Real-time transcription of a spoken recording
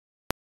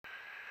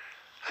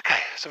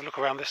Let's have a look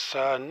around this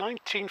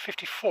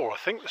 1954, I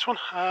think, this one.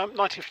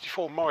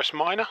 1954 Morris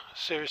Minor,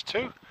 Series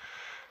 2.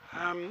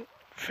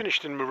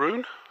 Finished in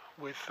maroon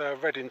with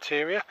red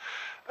interior.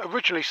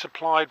 Originally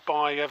supplied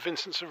by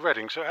Vincent's of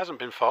Reading, so it hasn't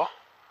been far.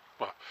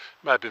 Well,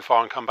 may have been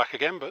far and come back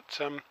again, but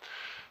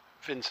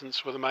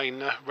Vincent's were the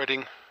main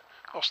Reading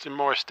Austin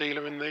Morris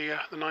dealer in the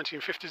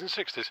 1950s and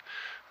 60s. And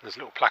there's a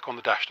little plaque on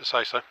the dash to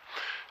say so.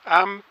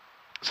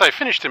 So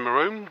finished in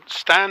maroon,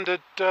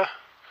 standard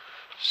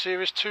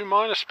Series 2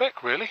 minor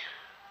spec really.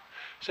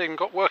 It's even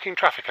got working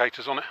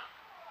trafficators on it.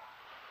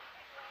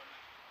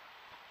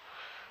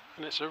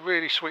 And it's a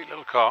really sweet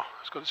little car.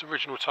 It's got its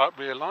original type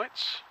rear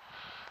lights,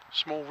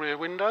 small rear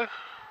window,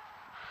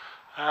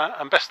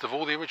 and best of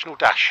all the original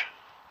dash,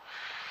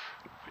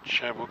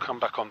 which we'll come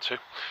back onto.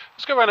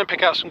 Let's go around and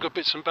pick out some good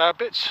bits and bad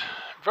bits.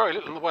 Very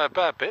little in the way of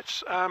bad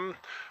bits.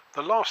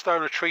 The last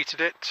owner treated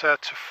it to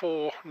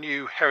 4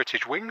 new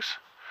heritage wings,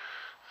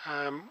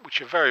 which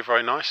are very,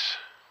 very nice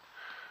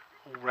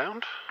all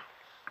round.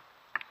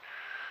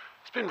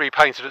 It's been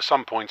repainted at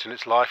some point in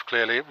its life.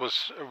 Clearly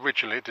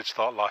it did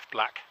start life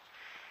black.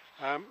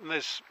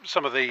 There's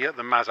some of the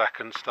Mazak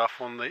and stuff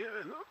on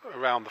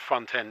around the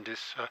front end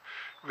is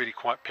really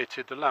quite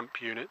pitted. The lamp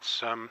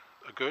units are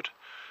good,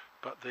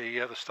 but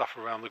the stuff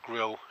around the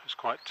grille is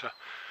quite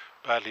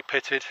badly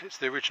pitted. It's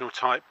the original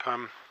type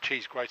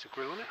cheese grater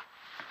grille on it.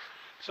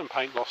 Some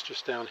paint loss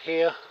just down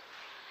here,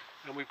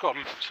 and we've got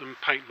some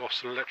paint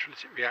loss and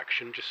electrolytic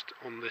reaction just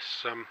on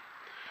this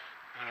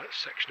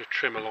section of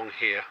trim along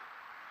here.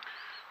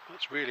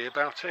 That's really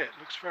about it.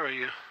 Looks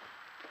very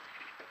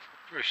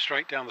very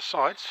straight down the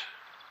sides.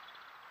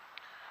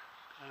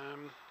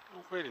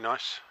 Really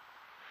nice.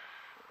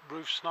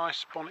 Roof's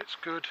nice, bonnet's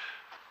good.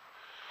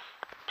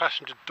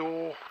 Passenger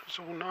door is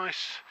all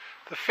nice.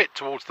 The fit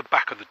towards the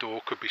back of the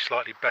door could be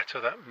slightly better.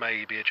 That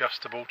may be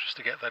adjustable just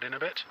to get that in a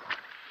bit.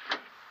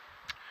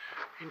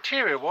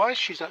 Interior wise,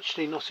 she's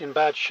actually not in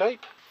bad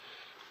shape.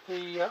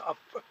 I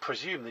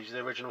presume these are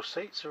the original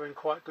seats, are in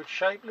quite good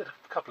shape. A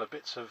couple of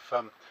bits of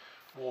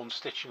worn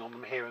stitching on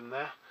them here and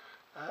there.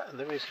 And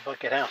there is, if I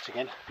get out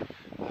again,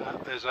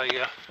 there's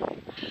a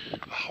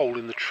hole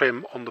in the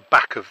trim on the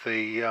back of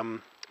the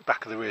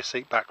rear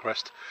seat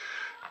backrest.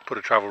 Put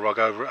a travel rug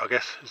over it, I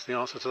guess, is the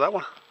answer to that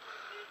one.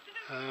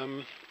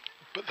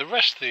 But the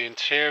rest of the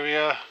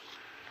interior,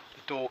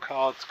 the door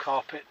cards,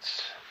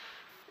 carpets,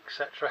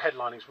 etc.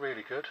 Headlining's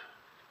really good.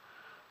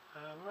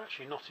 We're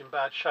actually not in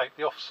bad shape.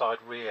 The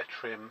offside rear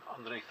trim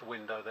underneath the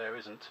window there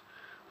isn't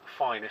the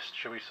finest,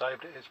 shall we say,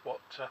 but it is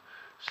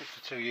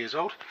 62 years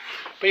old.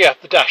 But yeah,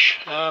 the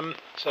dash.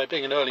 So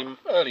being an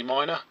early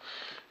minor,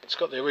 it's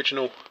got the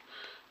original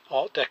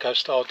Art Deco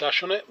style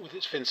dash on it with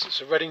its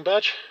Vincent's of Reading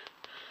badge.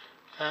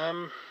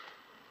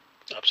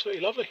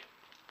 Absolutely lovely.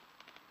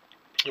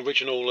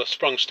 Original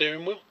sprung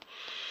steering wheel,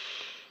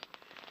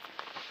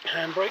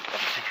 handbrake,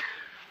 everything.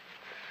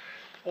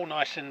 All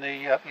nice in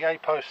the A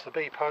posts, the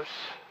B posts.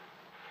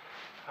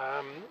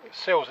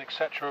 Seals,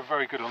 etc. are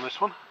very good on this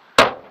one.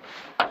 Door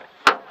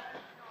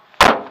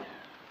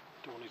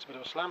needs a bit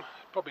of a slam.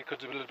 Probably could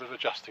do a little bit of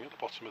adjusting at the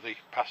bottom of the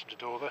passenger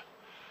door there.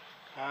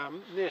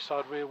 Near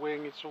side rear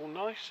wing, it's all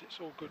nice.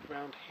 It's all good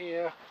round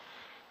here.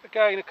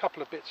 Again, a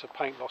couple of bits of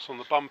paint loss on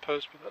the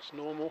bumpers, but that's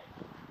normal.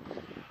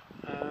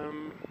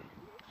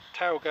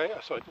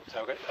 Tailgate, sorry, not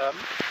tailgate.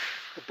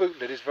 The boot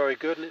lid is very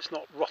good, and it's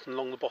not rotten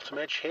along the bottom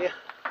edge here.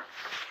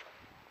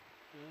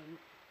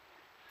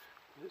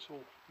 It's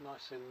all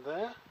nice in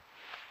there.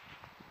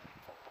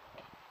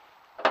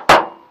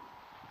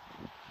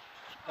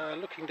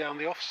 Looking down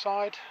the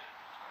offside.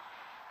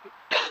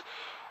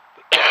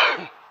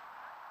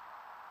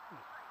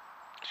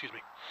 Excuse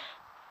me.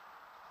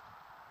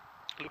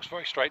 It looks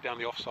very straight down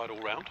the offside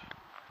all round.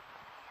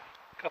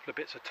 A couple of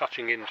bits of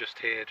touching in just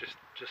here, just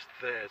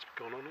there has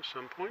gone on at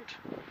some point.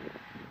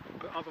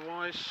 But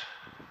otherwise,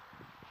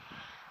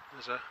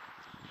 there's a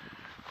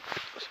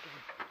sort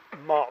of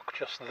mark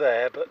just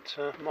there, but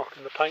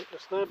marking the paint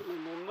just there, but no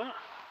more than that.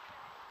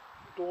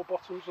 Door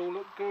bottoms all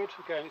look good.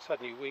 Again, it's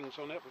had new wings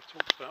on it, we've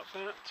talked about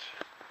that.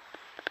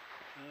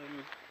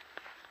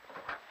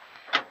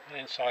 And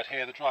inside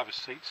here, the driver's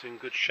seat's in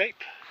good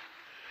shape.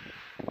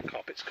 The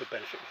carpets could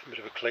benefit from a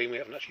bit of a clean. We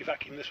haven't actually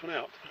vacuumed this one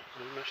out. I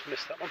managed to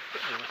miss that one.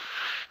 But anyway.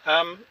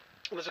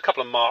 There's a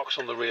couple of marks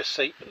on the rear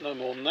seat, but no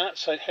more than that.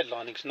 So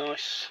headlining's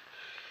nice.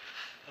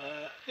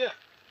 Yeah,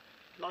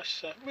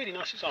 nice, really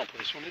nice example of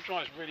this one. It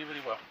drives really,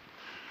 really well.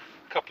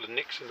 A couple of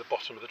nicks in the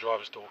bottom of the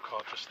driver's door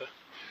card just there.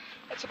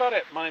 That's about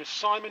it. My name's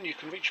Simon. You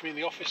can reach me in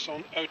the office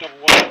on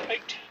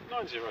 0118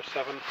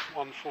 907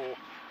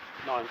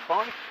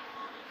 1495.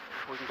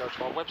 Or you can go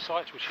to our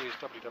website, which is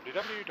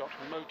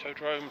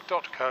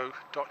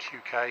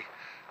www.motodrome.co.uk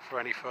for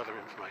any further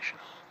information.